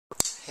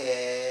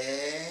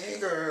Hey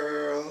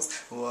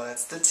girls,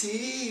 what's the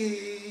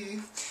tea?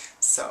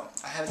 So,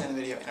 I haven't done a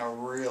video in a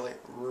really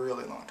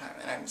long time,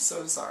 and I'm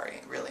so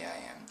sorry, really I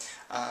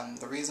am.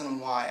 The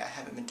reason why I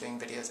haven't been doing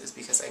videos is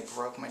because I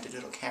broke my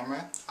digital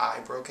camera.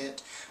 I broke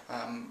it.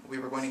 We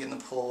were going to get in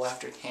the pool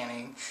after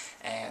tanning,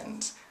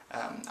 and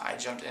I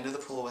jumped into the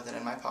pool with it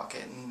in my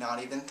pocket,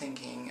 not even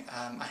thinking,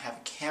 I have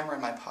a camera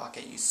in my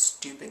pocket, you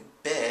stupid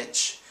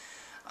bitch.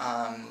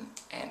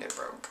 And it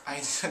broke. I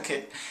took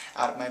it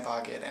out of my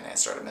pocket and I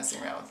started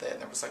messing around with it,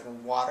 and there was like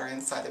water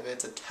inside of it.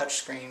 It's a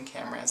touchscreen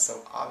camera,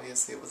 so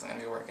obviously it wasn't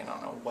going to be working. I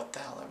don't know what the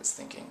hell I was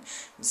thinking.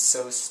 It was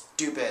so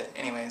stupid.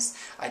 Anyways,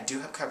 I do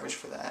have coverage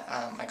for that.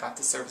 I got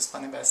the service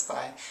plan in Best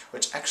Buy,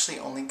 which actually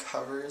only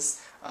covers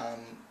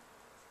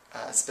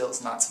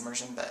spills, not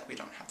submersion, but we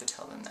don't have to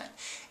tell them that.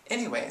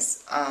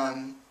 Anyways,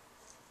 I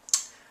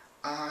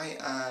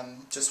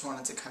just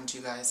wanted to come to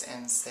you guys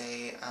and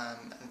say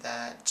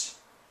that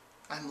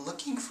I'm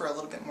looking for a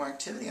little bit more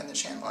activity on the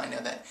channel. I know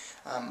that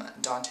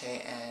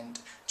Dante and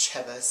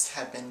Chevis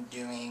have been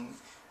doing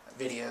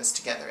videos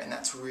together, and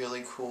that's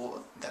really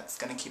cool. That's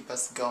going to keep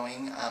us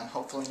going.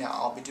 Hopefully now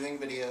I'll be doing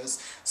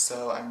videos,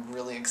 so I'm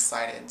really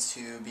excited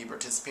to be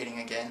participating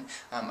again.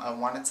 I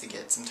wanted to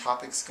get some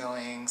topics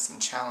going, some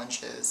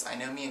challenges. I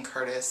know me and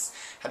Curtis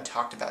had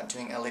talked about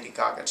doing a Lady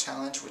Gaga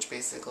challenge, which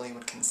basically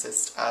would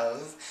consist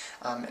of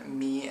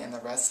me and the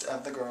rest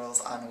of the girls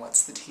on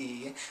What's the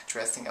Tea,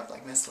 dressing up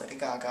like Miss Lady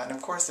Gaga, and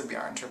of course it would be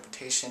our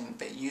interpretation,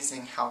 but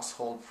using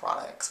household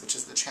products, which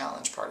is the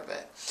challenge part of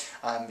it,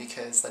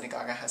 because Lady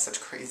Gaga has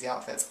such crazy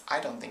outfits.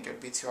 I don't think it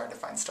would be too hard to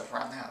find stuff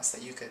around the house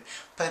that you could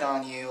put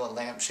on you, a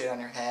lampshade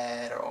on your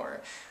head, or,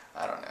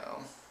 I don't know,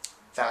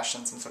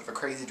 fashion some sort of a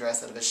crazy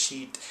dress out of a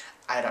sheet.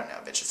 I don't know,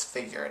 but just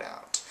figure it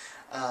out.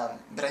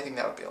 But I think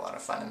that would be a lot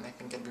of fun, and I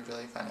think it'd be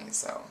really funny,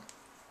 so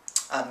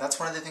that's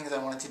one of the things I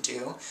wanted to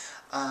do.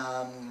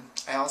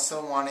 I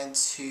also wanted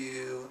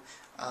to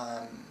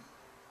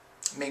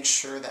make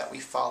sure that we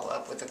follow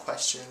up with the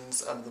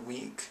questions of the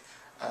week.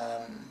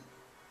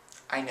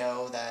 I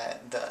know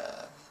that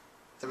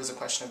there was a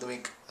question of the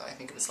week, I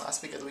think it was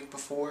last week or the week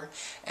before,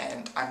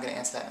 and I'm going to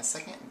answer that in a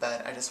second,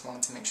 but I just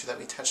wanted to make sure that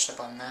we touched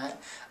up on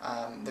that.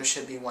 There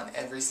should be one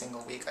every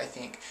single week. I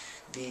think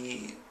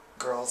the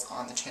girls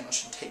on the channel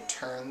should take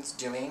turns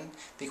doing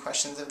the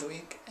questions of the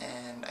week,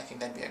 and I think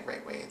that'd be a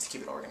great way to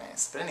keep it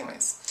organized. But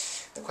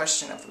anyways, the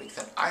question of the week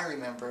that I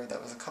remember,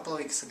 that was a couple of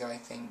weeks ago I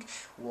think,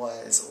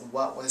 was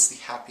what was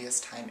the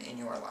happiest time in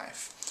your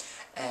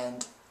life?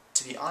 And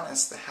to be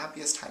honest, the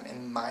happiest time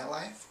in my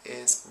life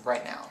is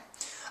right now.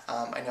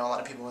 I know a lot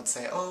of people would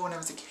say, oh, when I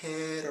was a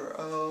kid, or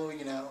oh,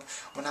 you know,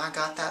 when I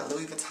got that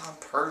Louis Vuitton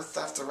purse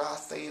after I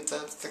saved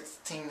up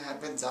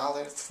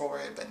 $1,600 for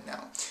it, but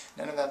no,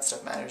 none of that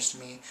stuff matters to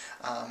me.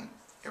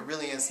 It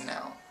really is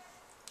now.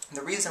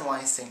 The reason why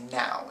I say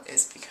now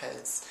is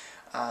because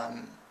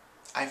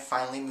I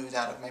finally moved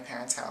out of my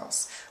parents'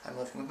 house. I'm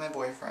living with my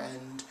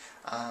boyfriend.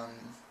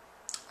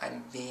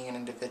 I'm being an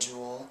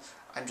individual.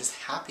 I'm just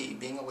happy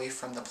being away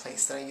from the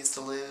place that I used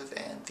to live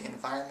and the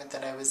environment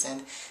that I was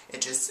in.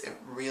 It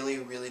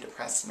really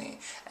depressed me,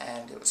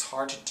 and it was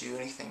hard to do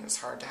anything. It was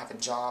hard to have a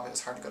job. It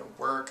was hard to go to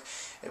work.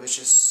 It was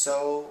just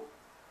so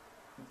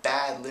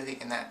bad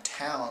living in that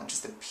town.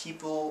 Just the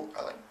people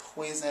are like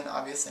poison.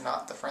 Obviously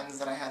not the friends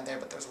that I had there,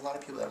 but there's a lot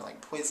of people that are like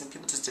poison.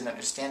 People just didn't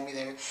understand me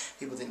there.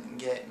 People didn't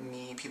get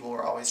me. People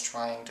were always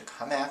trying to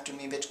come after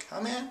me. Bitch,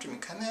 come after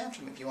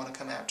me if you want to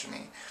come after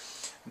me.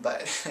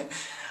 But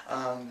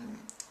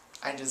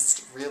I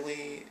just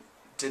really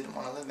didn't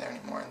want to live there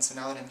anymore, and so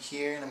now that I'm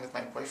here and I'm with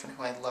my boyfriend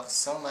who I love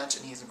so much,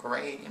 and he's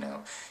great, you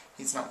know,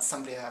 he's not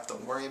somebody I have to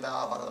worry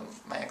about. A lot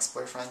of my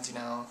ex-boyfriends, you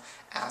know,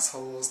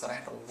 assholes that I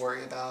had to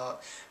worry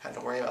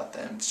about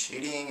them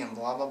cheating and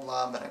blah blah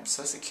blah, but I'm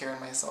so secure in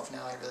myself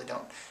now, I really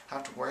don't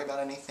have to worry about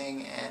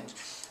anything, and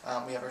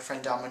we have our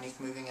friend Dominique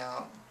moving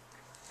out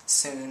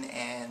soon,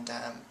 and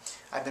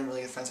I've been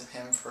really good friends with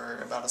him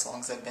for about as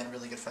long as I've been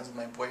really good friends with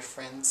my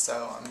boyfriend,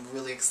 so I'm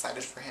really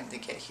excited for him to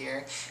get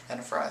here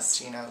and for us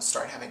to, you know,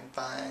 start having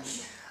fun.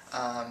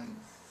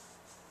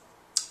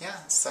 Yeah,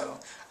 so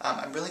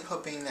I'm really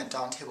hoping that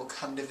Dante will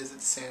come to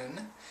visit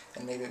soon,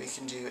 and maybe we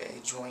can do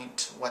a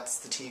joint What's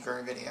the Tea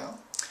Girl video.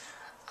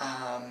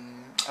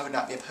 I would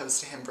not be opposed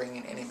to him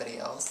bringing anybody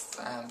else,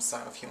 so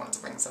if he wanted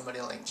to bring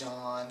somebody like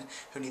John,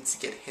 who needs to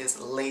get his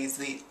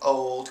lazy,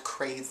 old,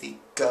 crazy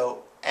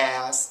goat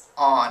ass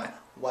on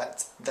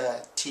What's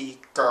the Tea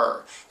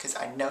Girl, because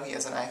I know he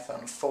has an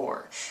iPhone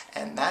 4,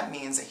 and that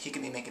means that he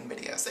could be making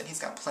videos, and he's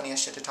got plenty of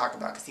shit to talk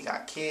about, because he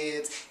got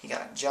kids, he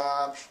got a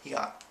job, he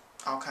got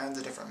all kinds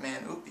of different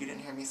men. Oop, you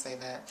didn't hear me say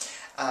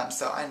that.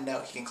 So I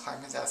know he can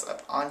climb his ass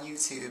up on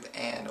YouTube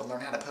and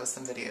learn how to post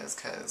some videos,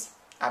 because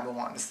I've been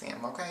wanting to see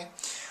him, okay?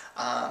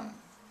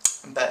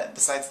 But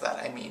besides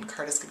that, I mean,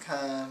 Curtis could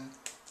come,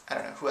 I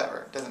don't know,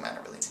 whoever, doesn't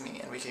matter really to me,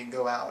 and we could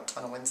go out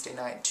on a Wednesday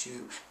night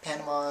to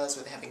Panama's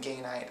where they have a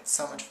gay night. It's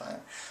so much fun.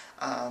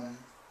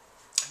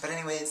 But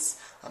anyways,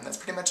 that's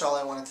pretty much all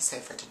I wanted to say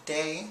for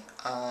today.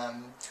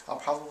 I'll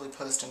probably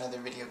post another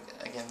video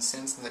again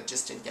soon, since I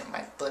just did get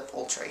my Flip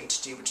Ultra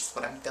HD, which is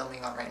what I'm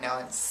filming on right now.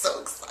 I'm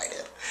so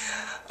excited.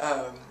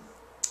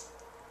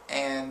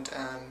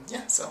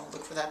 Yeah, so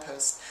look for that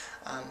post.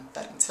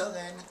 But until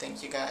then,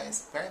 thank you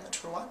guys very much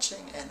for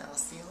watching, and I'll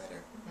see you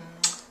later.